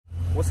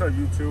What's up,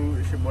 YouTube?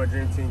 It's your boy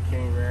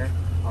Dreaamteamking, man.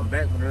 I'm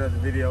back with another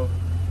video.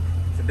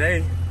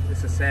 Today,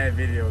 it's a sad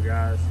video,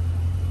 guys.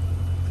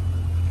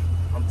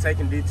 I'm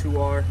taking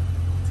D2R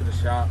to the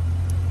shop.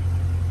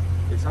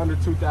 It's under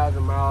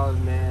 2,000 miles,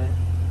 man,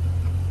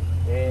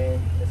 and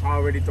it's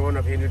already throwing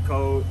up engine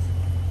codes.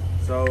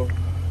 So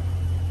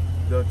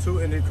the two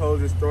engine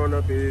codes it's throwing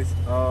up is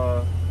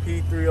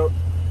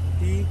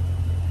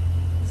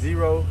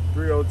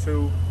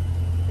P0302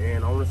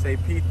 and I want to say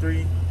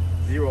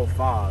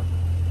P305.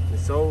 And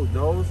so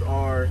those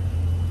are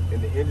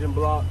in the engine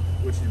block,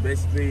 which is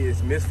basically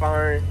it's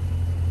misfiring.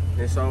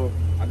 And so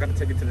I got to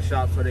take it to the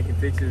shop so they can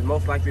fix it. It's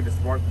most likely the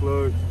spark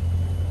plugs,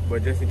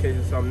 but just in case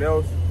it's something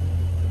else,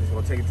 I'm just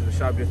gonna take it to the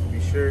shop just to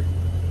be sure.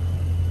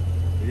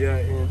 Yeah,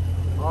 and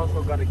I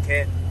also got a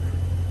cat.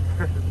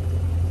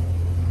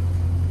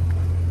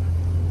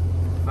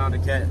 Found a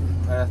cat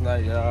last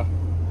night, y'all.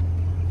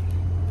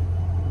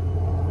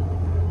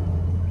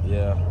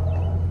 Yeah.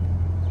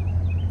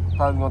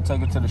 Probably gonna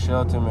take it to the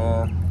shelter,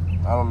 man.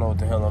 I don't know what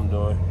the hell I'm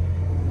doing.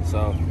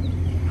 So,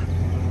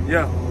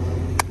 yeah.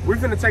 We're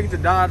finna take it to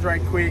Dodge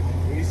right quick.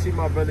 And you see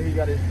my brother, he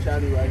got his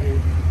Charlie right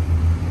here.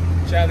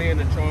 Charlie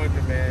and the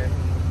Charger, man.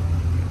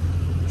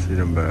 See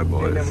them bad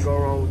boys. You never go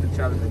wrong with the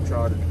Charlie and the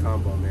Charger, the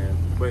combo, man.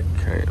 But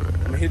okay, man.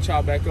 I'm gonna hit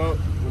y'all back up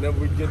whenever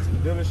we get to the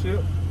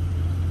dealership.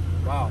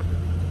 Wow.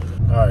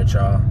 All right,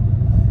 y'all.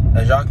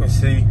 As y'all can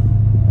see,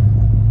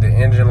 the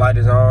engine light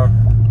is on.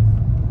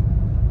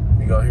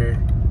 We go here.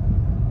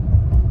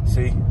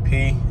 See,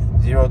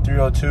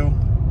 P0302.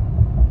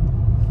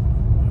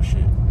 Oh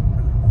shit,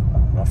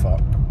 my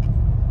fault.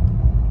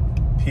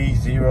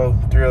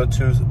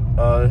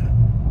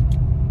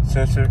 P0302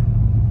 sensor,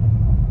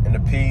 and the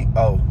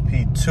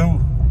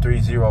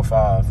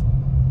P2305.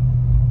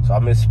 So I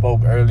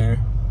misspoke earlier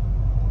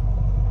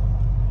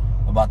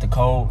about the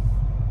code.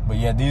 But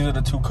yeah, these are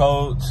the two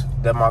codes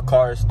that my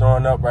car is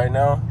throwing up right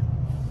now.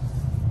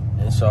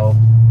 And so,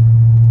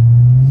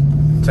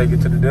 take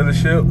it to the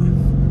dealership.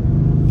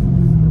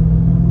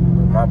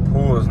 But my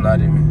pool is not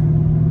even.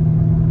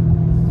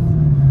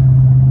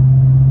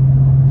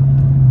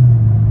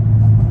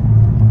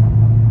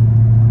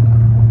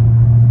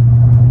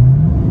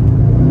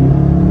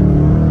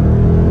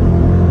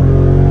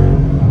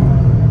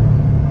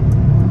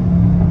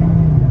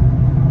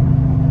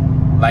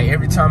 Like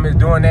every time it's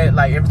doing that,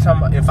 like every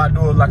time if I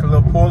do like a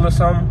little pull or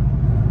something,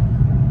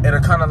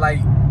 it'll kind of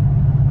like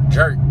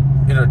jerk.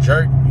 It'll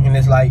jerk, and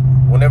it's like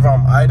whenever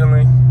I'm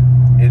idling,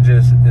 it's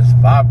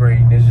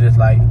vibrating. It's just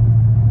like,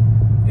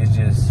 it's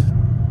just,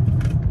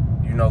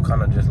 you know,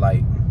 kind of just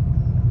like,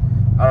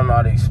 I don't know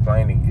how to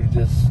explain it. It's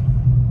just,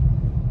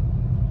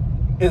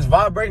 it's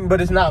vibrating, but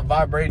it's not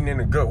vibrating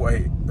in a good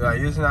way. Like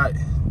it's not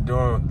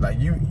doing like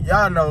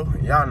y'all know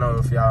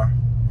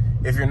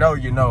if you know,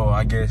 you know,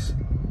 I guess.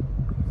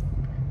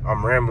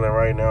 I'm rambling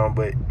right now,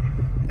 but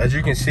as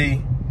you can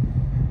see,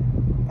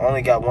 I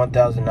only got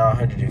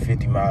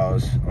 1,950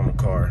 miles on the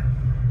car,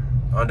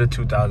 under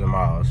 2,000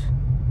 miles.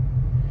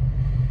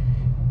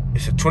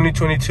 It's a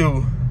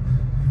 2022,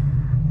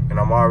 and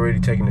I'm already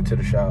taking it to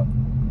the shop.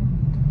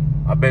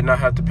 I bet not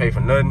have to pay for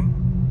nothing,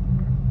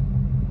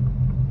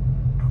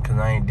 because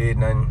I ain't did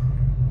nothing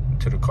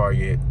to the car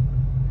yet,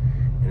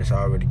 and it's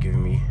already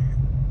giving me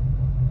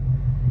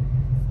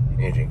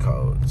engine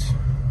codes.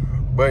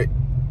 But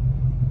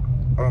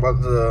I'm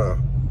about to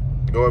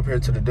go up here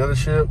to the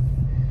dealership.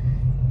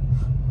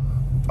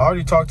 I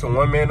already talked to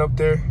one man up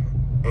there,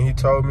 and he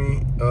told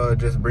me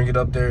just bring it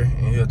up there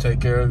and he'll take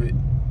care of it.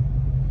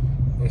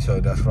 And so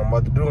that's what I'm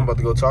about to do. I'm about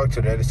to go talk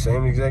to that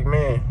same exact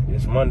man.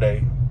 It's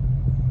Monday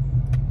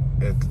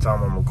at the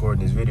time I'm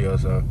recording this video,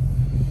 so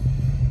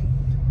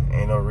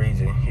ain't no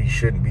reason he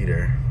shouldn't be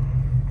there.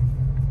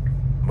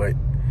 But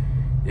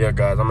yeah,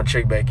 guys, I'm gonna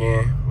check back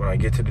in when I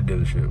get to the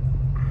dealership.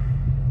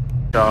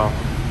 Y'all.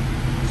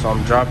 So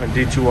I'm dropping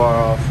D2R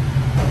off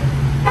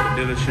at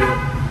the dealership.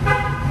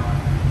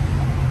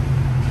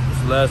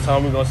 It's the last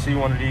time we're gonna see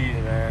one of these,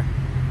 man.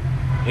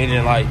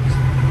 Engine lights.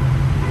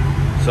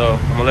 So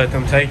I'm gonna let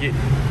them take it.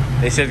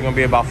 They said it's gonna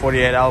be about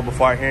 48 hours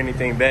before I hear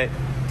anything back.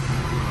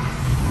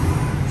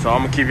 So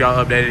I'm gonna keep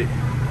y'all updated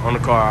on the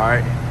car, all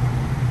right?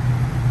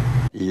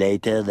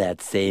 Later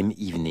that same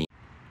evening.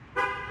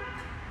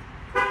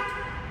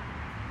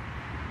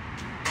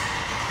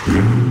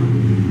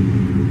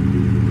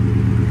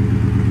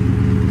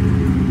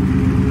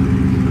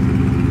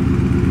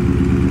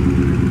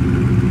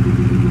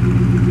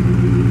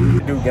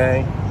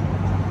 Gang,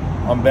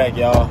 I'm back,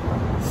 y'all.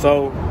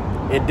 So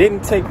it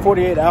didn't take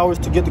 48 hours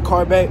to get the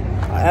car back.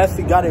 I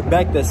actually got it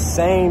back the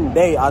same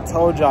day. I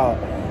told y'all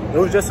it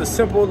was just a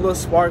simple little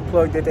spark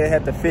plug that they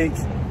had to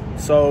fix.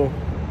 So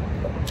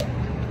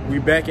we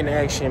back in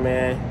action,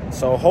 man.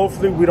 So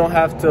hopefully we don't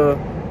have to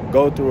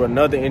go through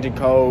another engine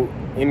code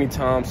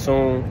anytime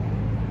soon.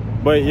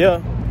 But yeah,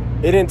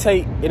 it didn't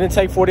take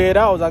 48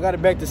 hours. I got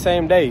it back the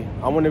same day.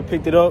 I went and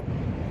picked it up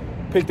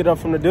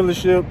from the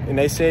dealership, and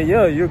they said,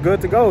 yeah, you're good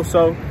to go.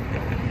 So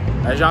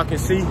as y'all can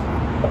see,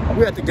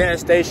 we're at the gas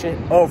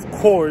station. Of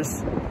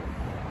course,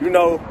 you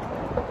know,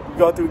 you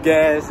go through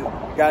gas,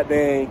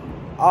 goddamn,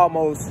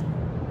 almost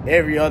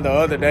every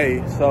other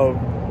day. So,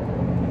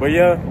 but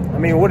yeah, I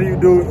mean, what do you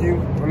do if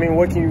you, I mean,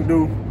 what can you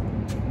do?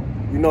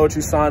 You know what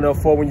you signed up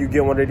for when you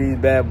get one of these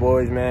bad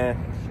boys, man.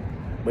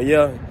 But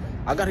yeah,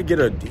 I gotta get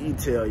a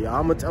detail, y'all.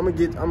 I'm gonna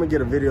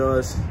get a video of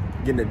us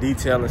getting the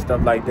detail and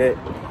stuff like that.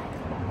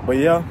 But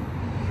yeah,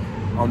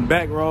 I'm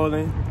back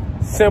rolling.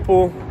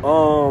 Simple,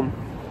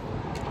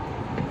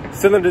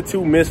 cylinder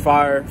 2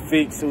 misfire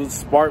fixed. It was a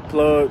spark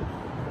plug,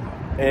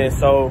 and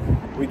so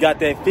we got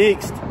that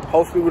fixed.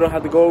 Hopefully we don't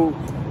have to go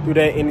through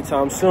that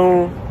anytime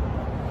soon.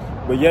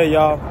 But yeah,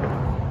 y'all,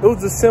 it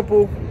was a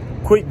simple,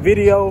 quick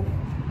video.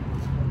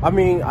 I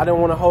mean, I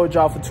didn't want to hold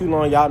y'all for too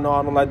long. Y'all know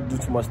I don't like to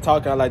do too much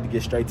talking. I like to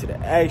get straight to the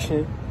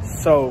action.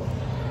 So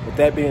with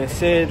that being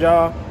said,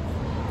 y'all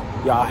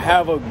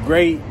have a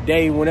great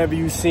day whenever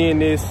you seeing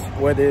this,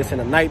 whether it's in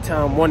the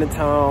nighttime, morning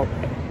time,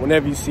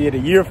 whenever you see it, a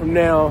year from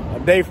now, a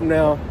day from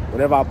now,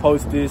 whenever I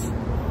post this.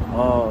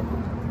 I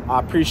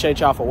appreciate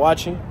y'all for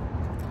watching.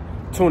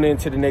 Tune in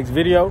to the next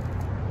video.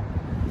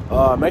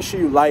 Make sure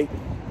you like,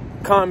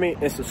 comment,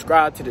 and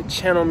subscribe to the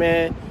channel,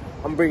 man.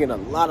 I'm bringing a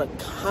lot of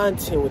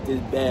content with this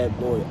bad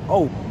boy.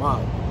 Oh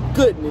my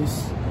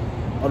goodness.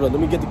 Hold on,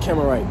 let me get the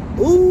camera right.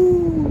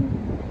 Ooh.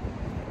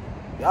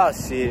 Y'all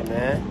see it,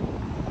 man.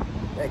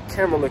 That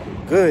camera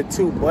looking good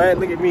too, boy.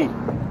 Look at me.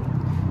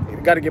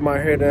 Gotta get my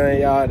hair done,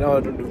 y'all.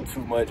 Don't do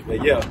too much,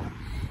 but yeah.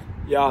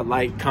 Y'all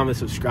like, comment,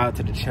 subscribe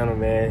to the channel,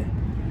 man.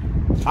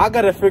 I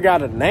gotta figure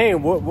out a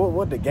name.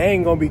 What the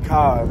gang gonna be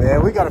called,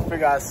 man? We gotta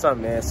figure out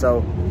something, man.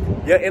 So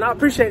yeah, and I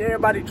appreciate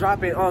everybody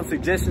dropping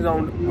suggestions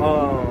on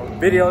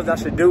videos I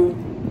should do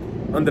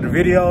under the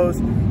videos.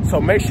 So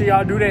make sure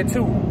y'all do that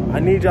too. I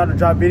need y'all to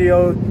drop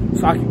videos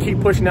so I can keep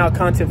pushing out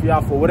content for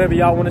y'all for whatever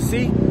y'all want to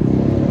see.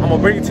 I'm gonna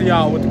bring it to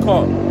y'all with the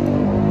car.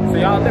 So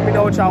y'all let me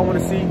know what y'all want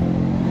to see.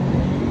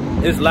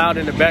 It's loud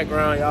in the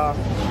background, y'all.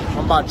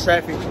 I'm about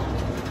traffic.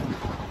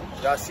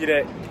 Y'all see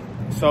that?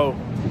 So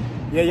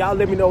yeah, y'all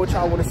let me know what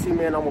y'all want to see,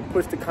 man. I'm gonna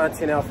push the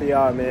content out for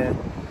y'all, man.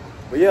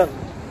 But yeah,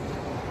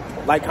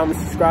 like, comment,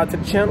 subscribe to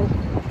the channel,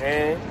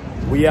 and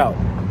we out.